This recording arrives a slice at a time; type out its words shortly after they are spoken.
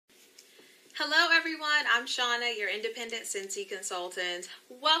Hello everyone, I'm Shauna, your independent Scentsy Consultant.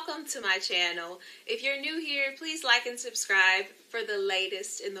 Welcome to my channel. If you're new here, please like and subscribe for the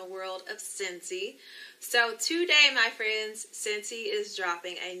latest in the world of Scentsy. So today, my friends, Scentsy is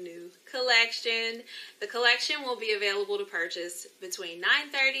dropping a new collection. The collection will be available to purchase between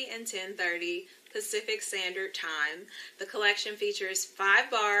 9:30 and 10:30 Pacific Standard Time. The collection features 5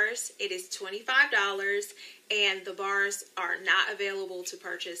 bars. It is $25, and the bars are not available to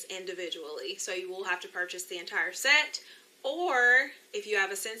purchase individually. So you will have to purchase the entire set, or if you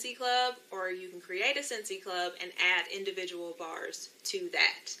have a Scentsy club, or you can create a Scentsy club and add individual bars to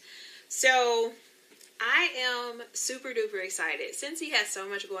that. So I am super duper excited. Scentsy has so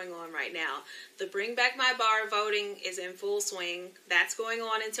much going on right now. The Bring Back My Bar voting is in full swing. That's going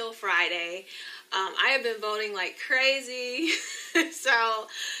on until Friday. I have been voting like crazy. So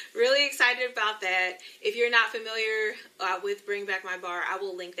really excited about that. If you're not familiar with Bring Back My Bar, I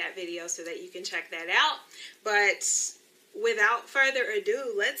will link that video so that you can check that out. But without further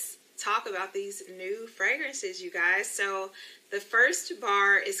ado, let's talk about these new fragrances, you guys. So the first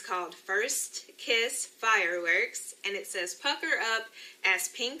bar is called First Kiss Fireworks, and it says pucker up as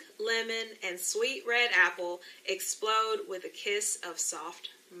pink lemon and sweet red apple explode with a kiss of soft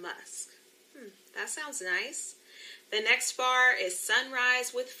musk. That sounds nice. The next bar is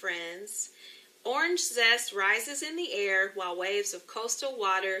Sunrise with Friends. Orange zest rises in the air while waves of coastal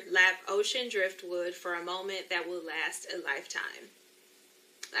water lap ocean driftwood for a moment that will last a lifetime.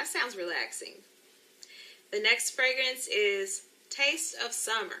 That sounds relaxing. The next fragrance is Taste of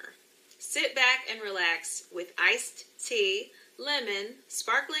Summer. Sit back and relax with iced tea, lemon,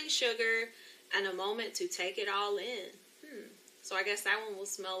 sparkling sugar, and a moment to take it all in. So I guess that one will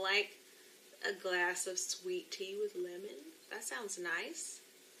smell like a glass of sweet tea with lemon. That sounds nice.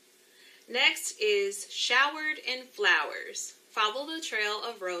 Next is Showered in Flowers. Follow the trail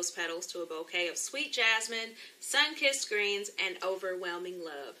of rose petals to a bouquet of sweet jasmine, sun-kissed greens, and overwhelming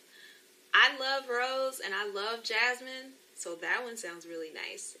love. I love rose and I love jasmine, so that one sounds really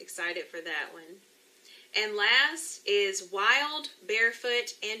nice. Excited for that one. And last is Wild,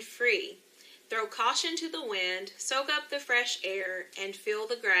 Barefoot, and Free. Throw caution to the wind, soak up the fresh air, and feel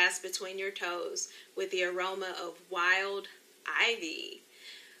the grass between your toes with the aroma of wild ivy.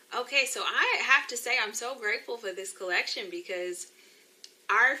 Okay, so I have to say I'm so grateful for this collection because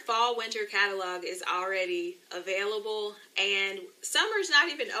our fall-winter catalog is already available and summer's not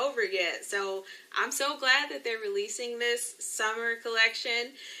even over yet. So I'm so glad that they're releasing this summer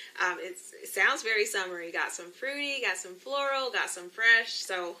collection. It sounds very summery. Got some fruity, got some floral, got some fresh.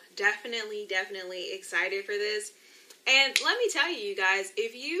 So definitely excited for this. And let me tell you guys,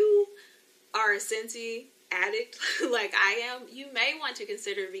 if you are a Scentsy addict like I am, you may want to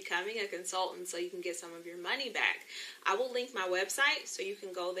consider becoming a consultant so you can get some of your money back. I will link my website so you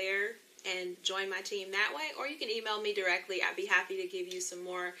can go there and join my team that way, or you can email me directly. I'd be happy to give you some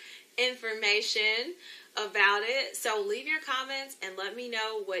more information about it. So leave your comments and let me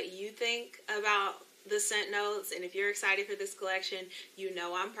know what you think about the scent notes, and if you're excited for this collection, you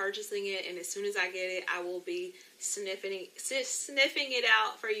know I'm purchasing it, and as soon as I get it, I will be sniffing it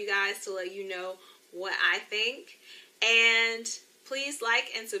out for you guys to let you know what I think. And please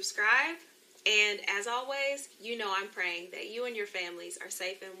like and subscribe, and as always, you know I'm praying that you and your families are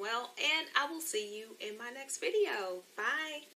safe and well, and I will see you in my next video. Bye.